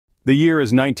The year is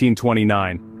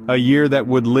 1929, a year that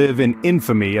would live in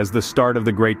infamy as the start of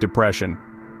the Great Depression.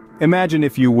 Imagine,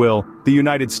 if you will, the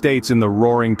United States in the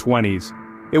Roaring Twenties.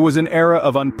 It was an era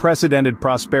of unprecedented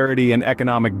prosperity and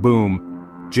economic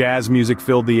boom. Jazz music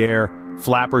filled the air,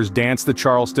 flappers danced the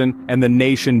Charleston, and the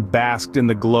nation basked in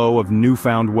the glow of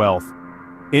newfound wealth.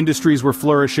 Industries were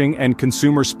flourishing and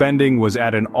consumer spending was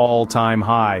at an all-time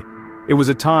high. It was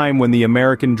a time when the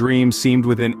American dream seemed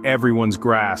within everyone's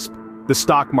grasp. The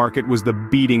stock market was the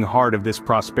beating heart of this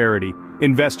prosperity.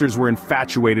 Investors were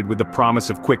infatuated with the promise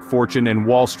of quick fortune, and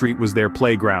Wall Street was their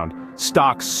playground.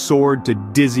 Stocks soared to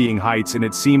dizzying heights, and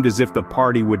it seemed as if the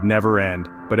party would never end.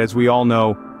 But as we all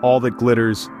know, all that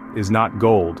glitters is not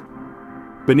gold.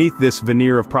 Beneath this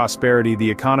veneer of prosperity,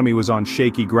 the economy was on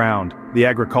shaky ground. The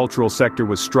agricultural sector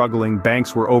was struggling,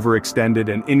 banks were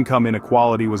overextended, and income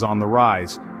inequality was on the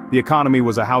rise. The economy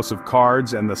was a house of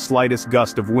cards, and the slightest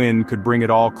gust of wind could bring it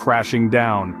all crashing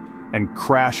down. And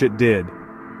crash it did.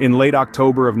 In late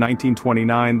October of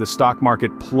 1929, the stock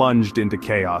market plunged into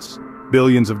chaos.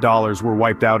 Billions of dollars were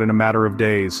wiped out in a matter of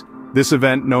days. This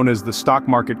event, known as the stock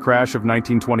market crash of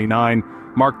 1929,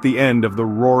 marked the end of the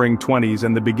Roaring Twenties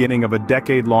and the beginning of a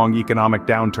decade-long economic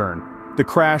downturn. The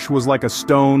crash was like a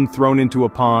stone thrown into a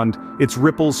pond, its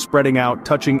ripples spreading out,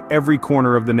 touching every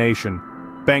corner of the nation.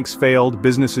 Banks failed,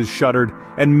 businesses shuttered,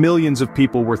 and millions of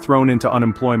people were thrown into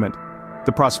unemployment.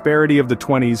 The prosperity of the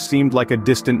 20s seemed like a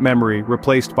distant memory,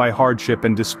 replaced by hardship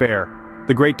and despair.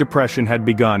 The Great Depression had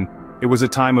begun. It was a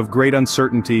time of great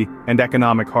uncertainty and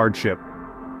economic hardship.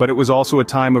 But it was also a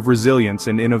time of resilience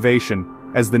and innovation,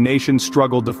 as the nation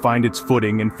struggled to find its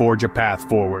footing and forge a path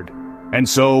forward. And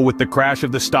so, with the crash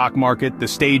of the stock market, the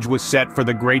stage was set for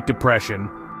the Great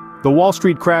Depression. The Wall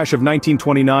Street crash of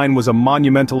 1929 was a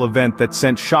monumental event that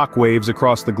sent shockwaves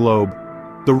across the globe.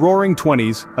 The Roaring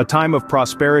Twenties, a time of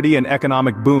prosperity and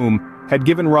economic boom, had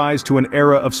given rise to an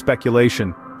era of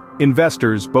speculation.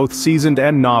 Investors, both seasoned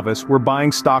and novice, were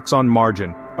buying stocks on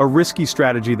margin, a risky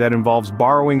strategy that involves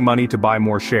borrowing money to buy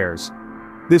more shares.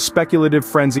 This speculative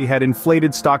frenzy had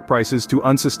inflated stock prices to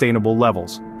unsustainable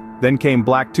levels. Then came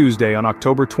Black Tuesday on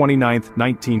October 29,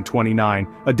 1929,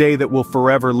 a day that will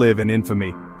forever live in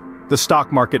infamy. The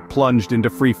stock market plunged into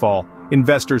freefall.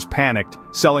 Investors panicked,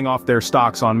 selling off their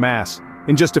stocks en masse.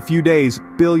 In just a few days,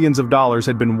 billions of dollars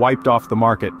had been wiped off the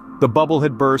market. The bubble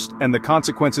had burst, and the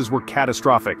consequences were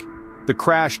catastrophic. The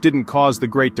crash didn't cause the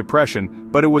Great Depression,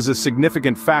 but it was a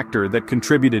significant factor that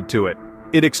contributed to it.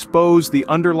 It exposed the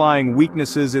underlying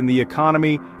weaknesses in the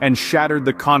economy and shattered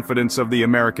the confidence of the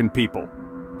American people.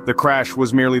 The crash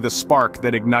was merely the spark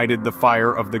that ignited the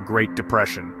fire of the Great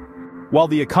Depression. While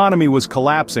the economy was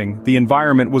collapsing, the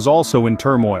environment was also in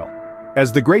turmoil.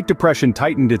 As the Great Depression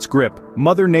tightened its grip,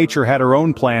 Mother Nature had her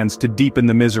own plans to deepen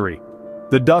the misery.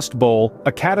 The Dust Bowl,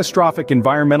 a catastrophic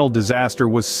environmental disaster,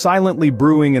 was silently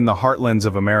brewing in the heartlands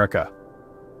of America.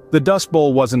 The Dust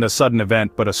Bowl wasn't a sudden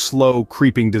event but a slow,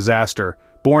 creeping disaster,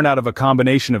 born out of a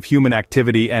combination of human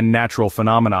activity and natural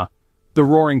phenomena. The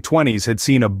Roaring Twenties had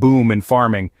seen a boom in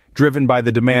farming, driven by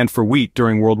the demand for wheat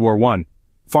during World War I.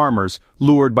 Farmers,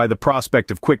 lured by the prospect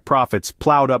of quick profits,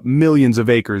 plowed up millions of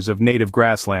acres of native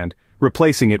grassland,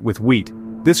 replacing it with wheat.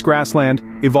 This grassland,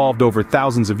 evolved over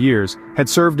thousands of years, had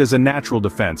served as a natural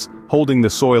defense, holding the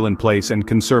soil in place and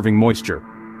conserving moisture.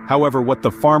 However, what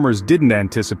the farmers didn't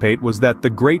anticipate was that the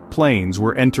Great Plains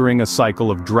were entering a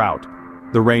cycle of drought.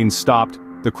 The rains stopped,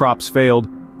 the crops failed,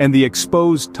 and the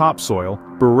exposed topsoil,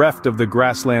 bereft of the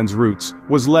grassland's roots,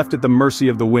 was left at the mercy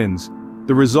of the winds.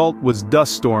 The result was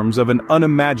dust storms of an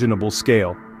unimaginable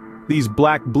scale. These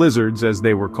black blizzards, as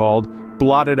they were called,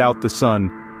 blotted out the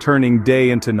sun, turning day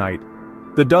into night.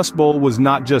 The Dust Bowl was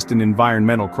not just an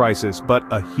environmental crisis, but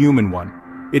a human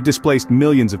one. It displaced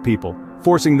millions of people,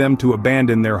 forcing them to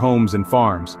abandon their homes and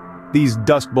farms. These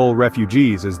Dust Bowl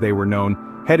refugees, as they were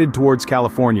known, headed towards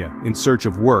California in search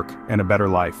of work and a better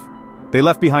life. They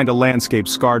left behind a landscape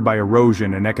scarred by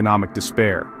erosion and economic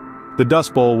despair. The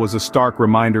Dust Bowl was a stark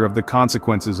reminder of the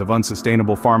consequences of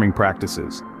unsustainable farming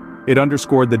practices. It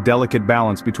underscored the delicate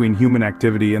balance between human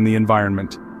activity and the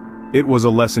environment. It was a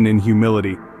lesson in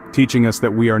humility, teaching us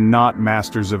that we are not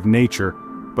masters of nature,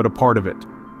 but a part of it.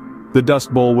 The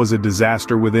Dust Bowl was a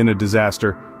disaster within a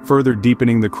disaster, further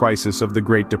deepening the crisis of the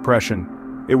Great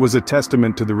Depression. It was a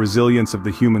testament to the resilience of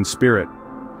the human spirit,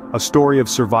 a story of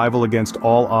survival against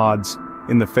all odds,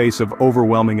 in the face of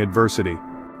overwhelming adversity.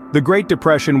 The Great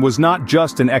Depression was not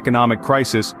just an economic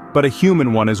crisis, but a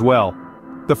human one as well.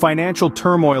 The financial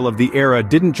turmoil of the era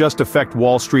didn't just affect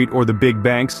Wall Street or the big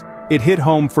banks, it hit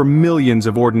home for millions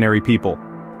of ordinary people.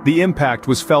 The impact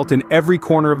was felt in every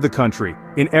corner of the country,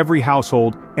 in every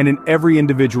household, and in every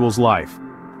individual's life.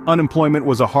 unemployment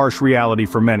was a harsh reality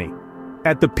for many.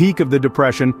 At the peak of the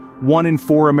Depression, 1 in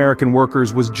 4 American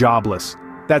workers was jobless.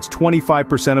 That's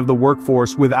 25% of the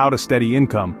workforce without a steady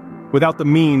income, without the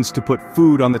means to put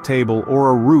food on the table or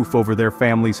a roof over their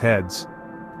families' heads.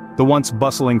 The once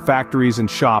bustling factories and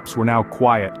shops were now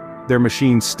quiet, their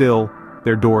machines still,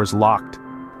 their doors locked.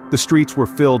 The streets were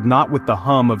filled not with the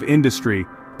hum of industry,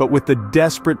 but with the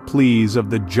desperate pleas of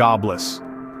the jobless.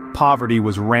 Poverty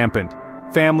was rampant.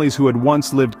 Families who had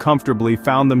once lived comfortably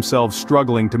found themselves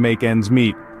struggling to make ends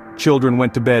meet. Children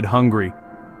went to bed hungry.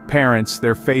 Parents,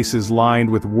 their faces lined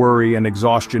with worry and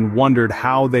exhaustion, wondered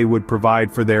how they would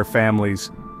provide for their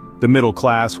families. The middle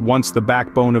class, once the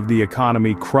backbone of the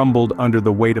economy, crumbled under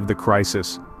the weight of the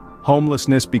crisis.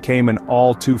 Homelessness became an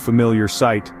all-too-familiar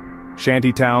sight.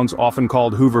 Shantytowns, often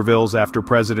called Hoovervilles after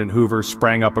President Hoover,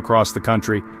 sprang up across the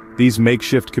country. These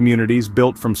makeshift communities,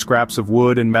 built from scraps of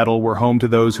wood and metal, were home to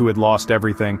those who had lost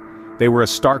everything. They were a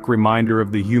stark reminder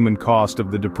of the human cost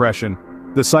of the Depression.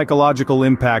 The psychological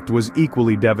impact was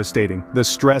equally devastating. The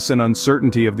stress and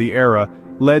uncertainty of the era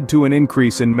led to an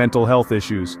increase in mental health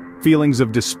issues. Feelings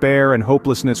of despair and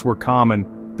hopelessness were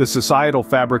common. The societal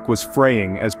fabric was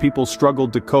fraying as people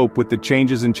struggled to cope with the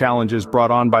changes and challenges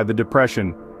brought on by the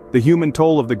Depression. The human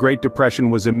toll of the Great Depression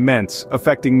was immense,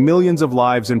 affecting millions of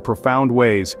lives in profound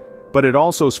ways, but it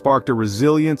also sparked a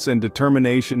resilience and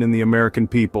determination in the American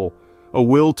people, a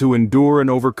will to endure and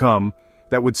overcome,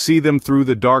 that would see them through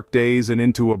the dark days and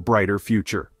into a brighter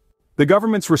future. The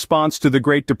government's response to the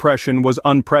Great Depression was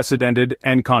unprecedented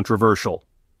and controversial.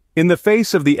 In the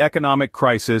face of the economic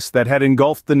crisis that had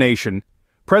engulfed the nation,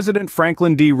 President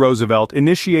Franklin D. Roosevelt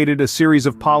initiated a series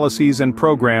of policies and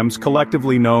programs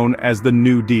collectively known as the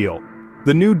New Deal.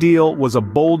 The New Deal was a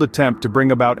bold attempt to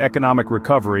bring about economic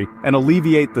recovery and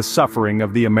alleviate the suffering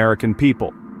of the American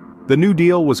people. The New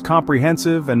Deal was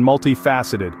comprehensive and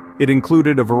multifaceted. It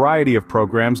included a variety of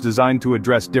programs designed to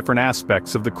address different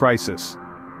aspects of the crisis.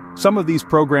 Some of these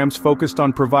programs focused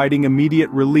on providing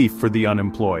immediate relief for the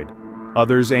unemployed.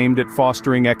 Others aimed at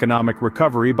fostering economic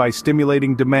recovery by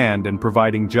stimulating demand and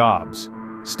providing jobs.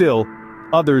 Still,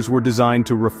 others were designed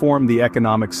to reform the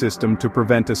economic system to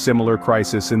prevent a similar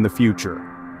crisis in the future.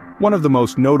 One of the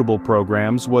most notable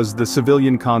programs was the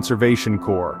Civilian Conservation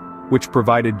Corps, which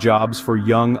provided jobs for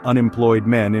young unemployed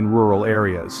men in rural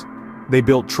areas. They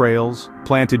built trails,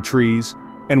 planted trees,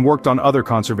 and worked on other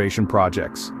conservation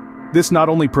projects. This not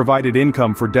only provided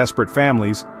income for desperate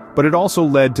families, but it also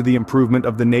led to the improvement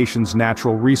of the nation's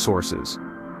natural resources.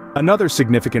 Another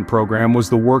significant program was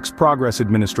the Works Progress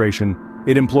Administration.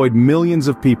 It employed millions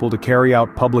of people to carry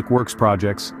out public works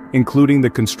projects, including the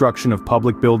construction of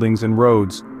public buildings and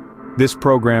roads. This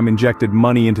program injected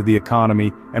money into the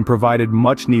economy and provided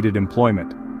much-needed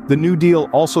employment. The New Deal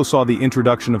also saw the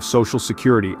introduction of Social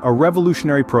Security, a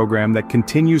revolutionary program that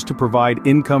continues to provide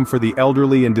income for the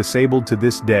elderly and disabled to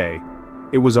this day.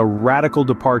 It was a radical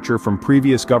departure from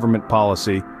previous government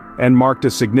policy and marked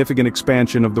a significant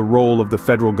expansion of the role of the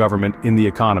federal government in the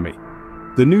economy.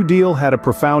 The New Deal had a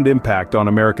profound impact on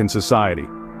American society.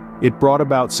 It brought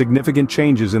about significant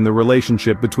changes in the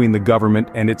relationship between the government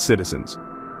and its citizens.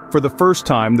 For the first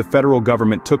time, the federal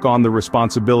government took on the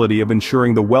responsibility of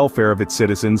ensuring the welfare of its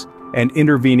citizens and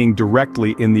intervening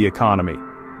directly in the economy.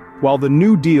 While the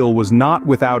New Deal was not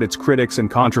without its critics and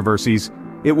controversies,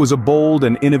 it was a bold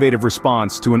and innovative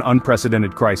response to an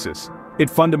unprecedented crisis. It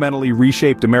fundamentally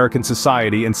reshaped American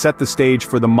society and set the stage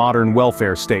for the modern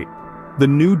welfare state. The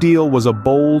New Deal was a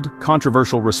bold,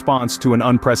 controversial response to an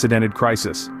unprecedented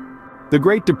crisis. The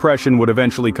Great Depression would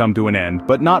eventually come to an end,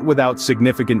 but not without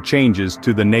significant changes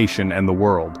to the nation and the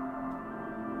world.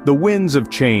 The winds of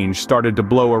change started to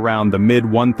blow around the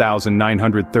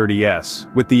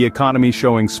mid-1930s, with the economy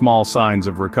showing small signs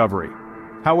of recovery.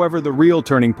 However, the real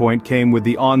turning point came with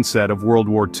the onset of World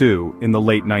War II in the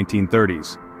late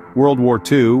 1930s. World War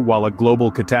II, while a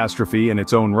global catastrophe in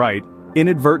its own right,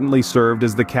 inadvertently served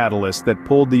as the catalyst that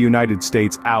pulled the United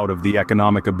States out of the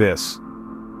economic abyss.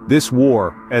 This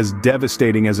war, as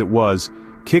devastating as it was,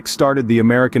 kick-started the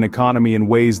American economy in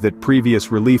ways that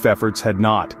previous relief efforts had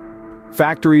not.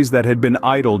 Factories that had been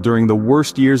idle during the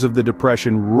worst years of the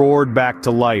Depression roared back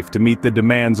to life to meet the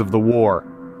demands of the war.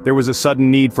 There was a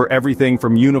sudden need for everything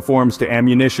from uniforms to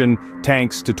ammunition,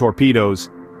 tanks to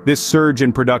torpedoes. This surge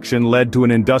in production led to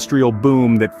an industrial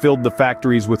boom that filled the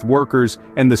factories with workers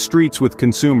and the streets with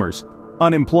consumers.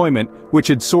 Unemployment, which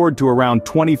had soared to around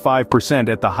 25%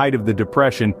 at the height of the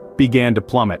Depression, began to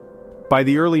plummet. By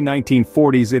the early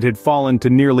 1940s, it had fallen to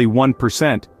nearly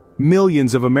 1%.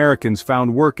 Millions of Americans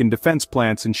found work in defense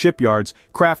plants and shipyards,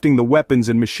 crafting the weapons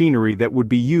and machinery that would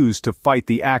be used to fight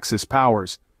the Axis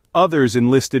powers. Others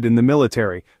enlisted in the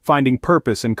military, finding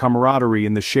purpose and camaraderie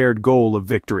in the shared goal of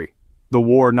victory. The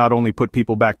war not only put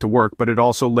people back to work, but it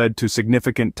also led to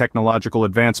significant technological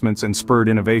advancements and spurred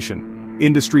innovation.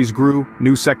 Industries grew,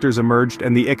 new sectors emerged,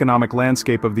 and the economic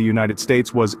landscape of the United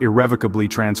States was irrevocably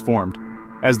transformed.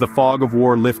 As the fog of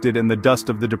war lifted and the dust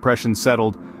of the Depression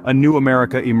settled, a new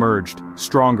America emerged,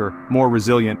 stronger, more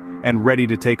resilient, and ready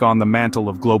to take on the mantle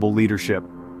of global leadership.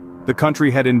 The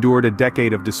country had endured a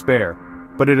decade of despair,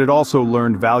 but it had also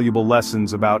learned valuable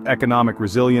lessons about economic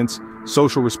resilience,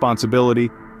 social responsibility,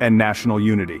 and national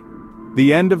unity.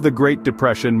 The end of the Great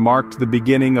Depression marked the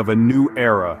beginning of a new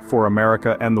era for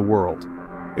America and the world.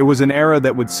 It was an era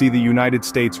that would see the United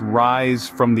States rise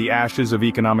from the ashes of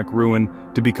economic ruin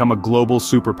to become a global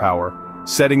superpower,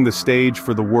 setting the stage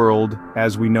for the world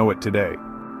as we know it today.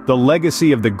 The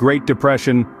legacy of the Great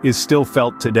Depression is still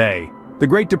felt today. The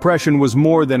Great Depression was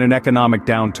more than an economic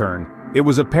downturn. It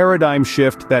was a paradigm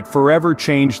shift that forever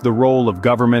changed the role of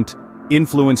government,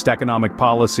 influenced economic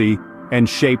policy, and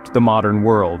shaped the modern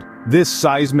world. This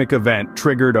seismic event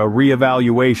triggered a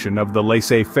reevaluation of the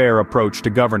laissez-faire approach to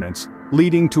governance,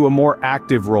 leading to a more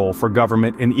active role for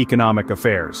government in economic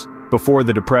affairs. Before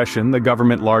the Depression, the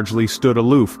government largely stood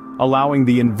aloof, allowing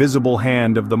the invisible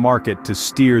hand of the market to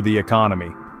steer the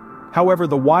economy. However,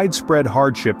 the widespread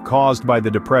hardship caused by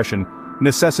the Depression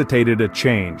necessitated a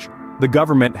change. The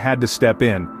government had to step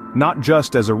in, not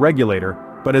just as a regulator,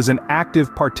 but as an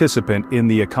active participant in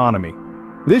the economy.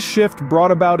 This shift brought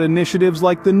about initiatives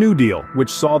like the New Deal, which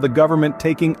saw the government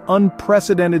taking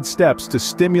unprecedented steps to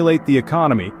stimulate the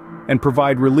economy and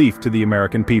provide relief to the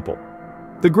American people.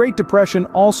 The Great Depression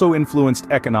also influenced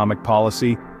economic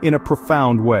policy in a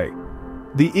profound way.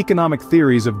 The economic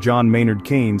theories of John Maynard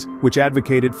Keynes, which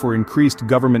advocated for increased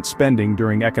government spending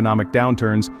during economic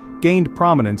downturns, gained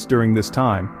prominence during this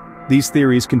time. These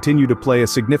theories continue to play a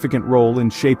significant role in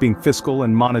shaping fiscal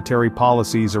and monetary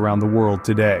policies around the world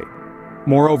today.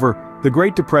 Moreover, the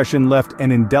Great Depression left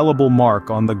an indelible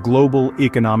mark on the global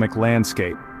economic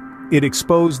landscape. It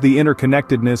exposed the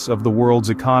interconnectedness of the world's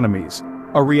economies,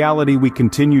 a reality we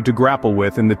continue to grapple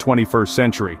with in the 21st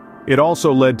century. It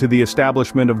also led to the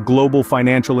establishment of global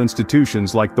financial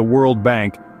institutions like the World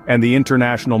Bank and the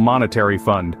International Monetary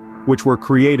Fund, which were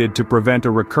created to prevent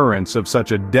a recurrence of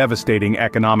such a devastating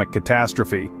economic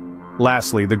catastrophe.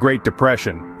 Lastly, the Great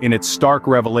Depression, in its stark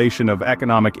revelation of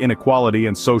economic inequality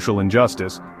and social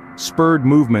injustice, spurred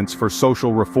movements for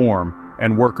social reform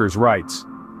and workers' rights.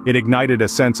 It ignited a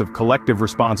sense of collective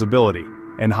responsibility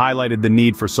and highlighted the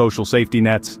need for social safety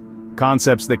nets,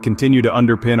 concepts that continue to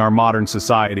underpin our modern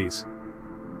societies.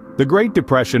 The Great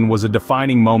Depression was a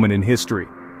defining moment in history,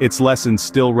 its lessons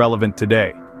still relevant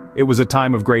today. It was a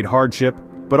time of great hardship,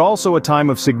 but also a time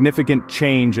of significant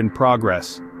change and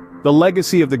progress. The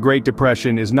legacy of the Great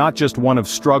Depression is not just one of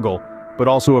struggle, but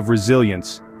also of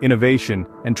resilience, innovation,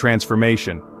 and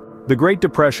transformation. The Great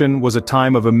Depression was a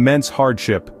time of immense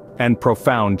hardship and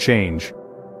profound change.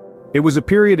 It was a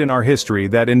period in our history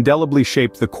that indelibly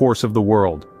shaped the course of the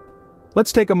world.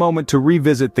 Let's take a moment to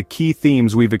revisit the key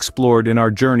themes we've explored in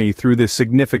our journey through this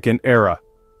significant era.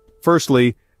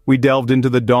 Firstly, we delved into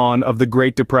the dawn of the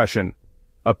Great Depression,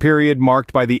 a period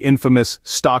marked by the infamous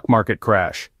stock market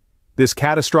crash. This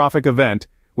catastrophic event,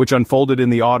 which unfolded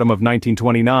in the autumn of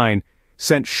 1929,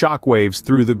 sent shockwaves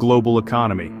through the global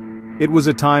economy. It was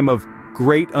a time of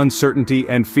great uncertainty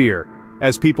and fear,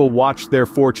 as people watched their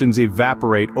fortunes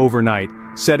evaporate overnight,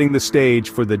 setting the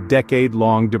stage for the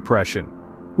decade-long depression.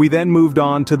 We then moved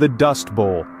on to the Dust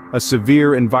Bowl, a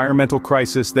severe environmental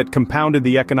crisis that compounded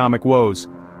the economic woes.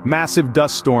 Massive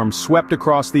dust storms swept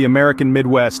across the American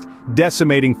Midwest,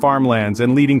 decimating farmlands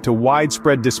and leading to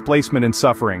widespread displacement and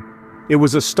suffering. It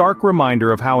was a stark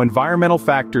reminder of how environmental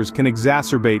factors can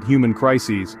exacerbate human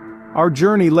crises. Our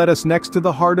journey led us next to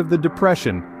the heart of the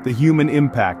Depression, the human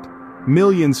impact.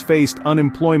 Millions faced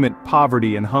unemployment,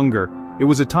 poverty, and hunger. It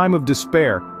was a time of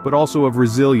despair, but also of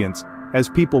resilience, as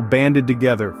people banded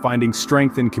together, finding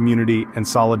strength in community and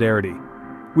solidarity.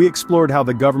 We explored how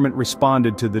the government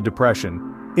responded to the Depression,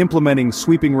 implementing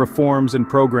sweeping reforms and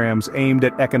programs aimed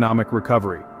at economic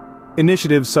recovery.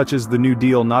 Initiatives such as the New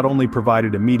Deal not only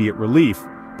provided immediate relief,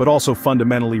 but also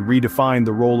fundamentally redefined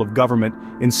the role of government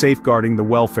in safeguarding the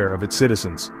welfare of its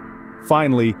citizens.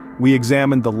 Finally, we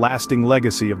examined the lasting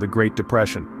legacy of the Great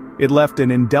Depression. It left an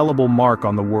indelible mark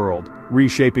on the world,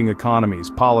 reshaping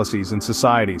economies, policies, and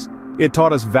societies. It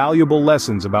taught us valuable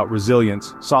lessons about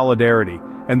resilience, solidarity,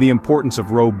 and the importance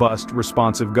of robust,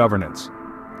 responsive governance.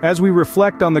 As we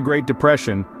reflect on the Great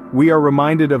Depression, we are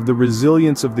reminded of the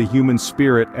resilience of the human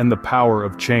spirit and the power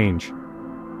of change.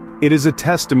 It is a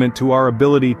testament to our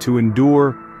ability to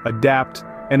endure, adapt,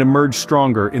 and emerge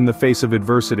stronger in the face of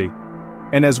adversity.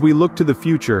 And as we look to the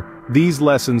future, these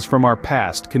lessons from our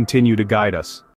past continue to guide us.